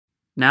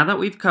Now that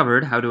we've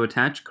covered how to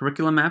attach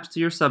curriculum maps to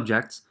your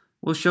subjects,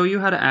 we'll show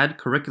you how to add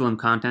curriculum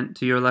content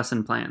to your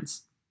lesson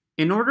plans.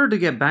 In order to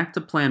get back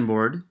to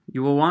Planboard,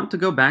 you will want to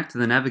go back to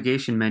the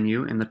navigation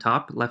menu in the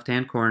top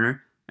left-hand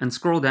corner and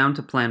scroll down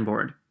to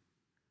Planboard.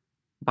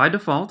 By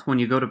default, when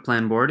you go to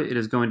Planboard, it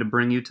is going to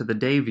bring you to the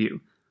day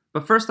view,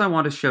 but first I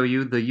want to show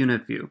you the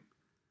unit view.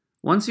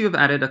 Once you have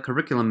added a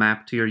curriculum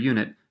map to your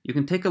unit, you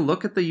can take a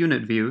look at the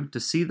unit view to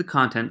see the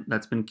content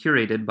that's been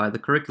curated by the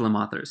curriculum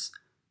authors.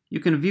 You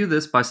can view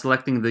this by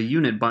selecting the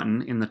Unit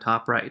button in the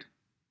top right.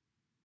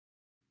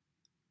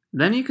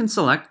 Then you can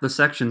select the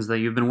sections that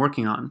you've been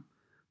working on.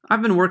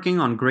 I've been working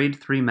on Grade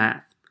 3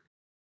 Math.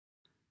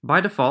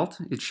 By default,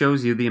 it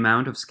shows you the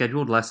amount of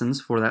scheduled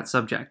lessons for that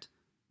subject.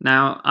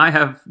 Now, I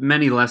have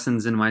many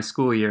lessons in my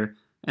school year,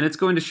 and it's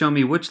going to show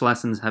me which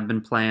lessons have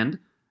been planned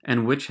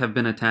and which have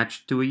been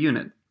attached to a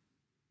unit.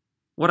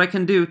 What I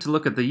can do to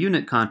look at the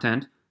unit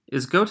content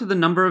is go to the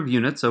number of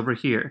units over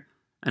here,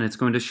 and it's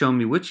going to show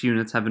me which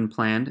units have been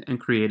planned and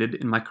created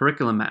in my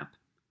curriculum map.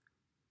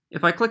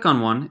 If I click on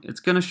one, it's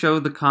going to show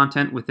the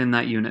content within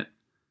that unit.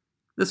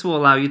 This will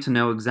allow you to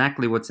know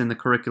exactly what's in the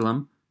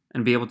curriculum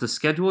and be able to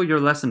schedule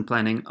your lesson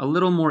planning a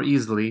little more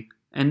easily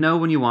and know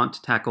when you want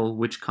to tackle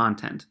which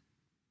content.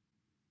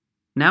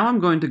 Now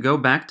I'm going to go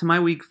back to my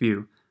week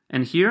view,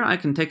 and here I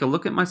can take a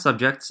look at my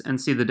subjects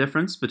and see the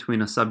difference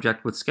between a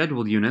subject with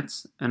scheduled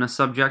units and a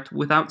subject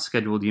without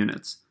scheduled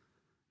units.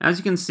 As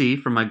you can see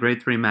from my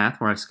Grade 3 Math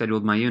where I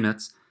scheduled my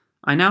units,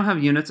 I now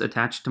have units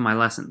attached to my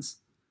lessons.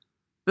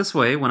 This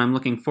way, when I'm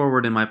looking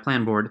forward in my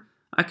Planboard,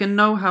 I can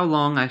know how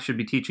long I should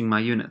be teaching my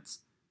units.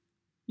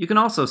 You can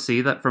also see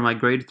that for my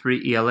Grade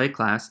 3 ELA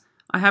class,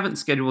 I haven't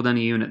scheduled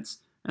any units,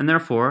 and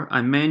therefore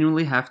I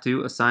manually have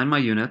to assign my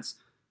units,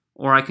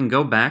 or I can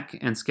go back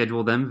and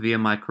schedule them via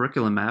my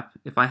curriculum map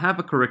if I have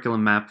a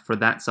curriculum map for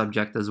that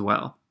subject as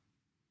well.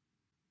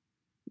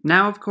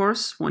 Now, of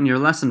course, when you're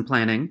lesson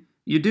planning,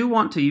 you do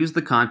want to use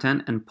the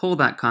content and pull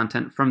that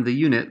content from the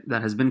unit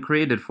that has been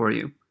created for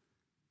you.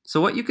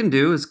 So what you can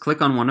do is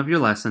click on one of your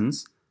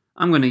lessons.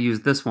 I'm going to use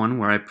this one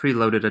where I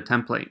preloaded a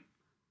template.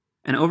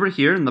 And over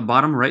here in the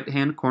bottom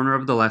right-hand corner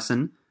of the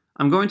lesson,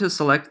 I'm going to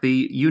select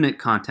the Unit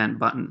Content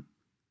button.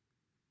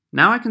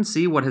 Now I can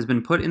see what has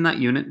been put in that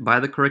unit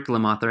by the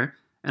curriculum author,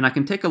 and I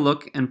can take a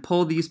look and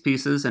pull these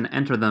pieces and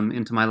enter them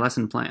into my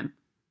lesson plan.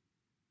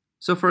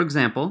 So for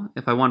example,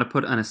 if I want to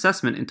put an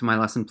assessment into my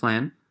lesson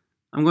plan,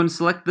 I'm going to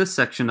select this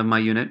section of my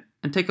unit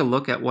and take a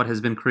look at what has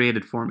been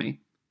created for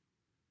me.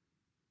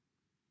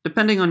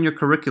 Depending on your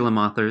curriculum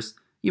authors,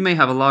 you may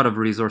have a lot of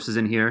resources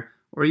in here,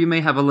 or you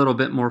may have a little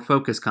bit more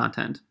focused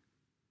content.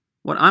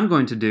 What I'm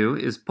going to do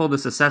is pull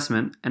this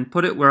assessment and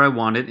put it where I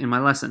want it in my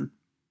lesson.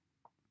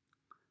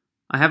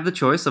 I have the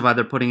choice of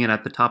either putting it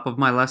at the top of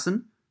my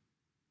lesson,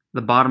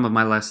 the bottom of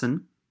my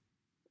lesson,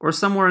 or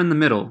somewhere in the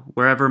middle,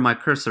 wherever my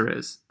cursor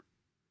is.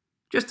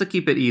 Just to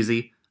keep it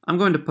easy, I'm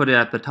going to put it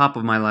at the top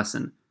of my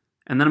lesson,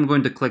 and then I'm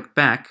going to click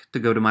back to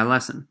go to my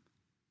lesson.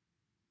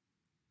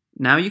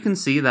 Now you can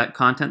see that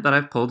content that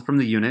I've pulled from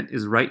the unit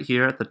is right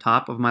here at the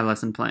top of my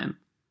lesson plan.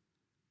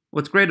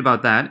 What's great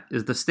about that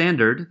is the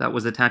standard that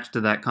was attached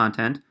to that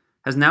content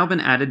has now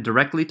been added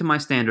directly to my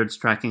standards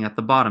tracking at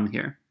the bottom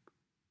here.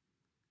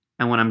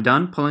 And when I'm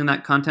done pulling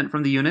that content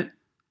from the unit,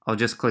 I'll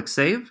just click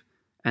Save,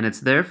 and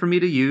it's there for me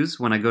to use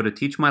when I go to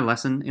teach my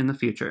lesson in the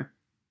future.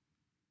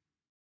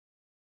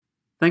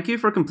 Thank you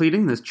for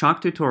completing this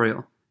Chalk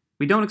tutorial.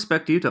 We don't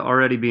expect you to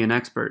already be an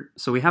expert,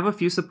 so we have a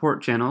few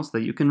support channels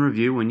that you can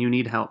review when you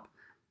need help.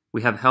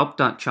 We have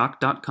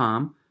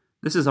help.chalk.com.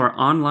 This is our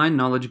online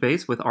knowledge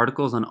base with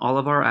articles on all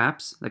of our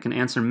apps that can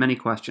answer many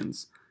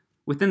questions.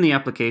 Within the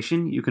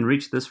application, you can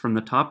reach this from the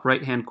top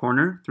right-hand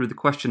corner through the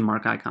question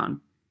mark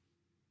icon.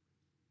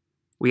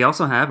 We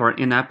also have our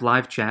in-app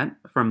live chat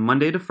from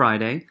Monday to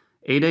Friday,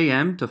 8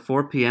 a.m. to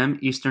 4 p.m.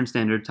 Eastern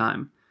Standard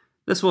Time.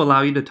 This will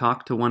allow you to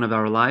talk to one of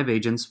our live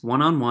agents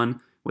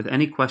one-on-one with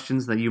any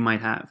questions that you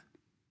might have.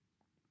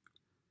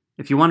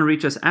 If you want to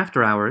reach us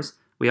after hours,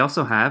 we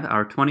also have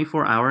our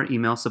 24-hour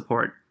email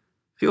support.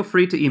 Feel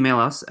free to email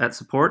us at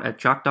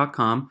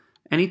support@chalk.com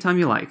anytime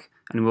you like,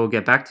 and we'll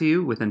get back to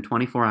you within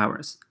 24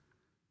 hours.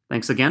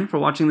 Thanks again for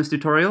watching this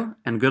tutorial,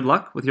 and good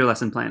luck with your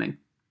lesson planning.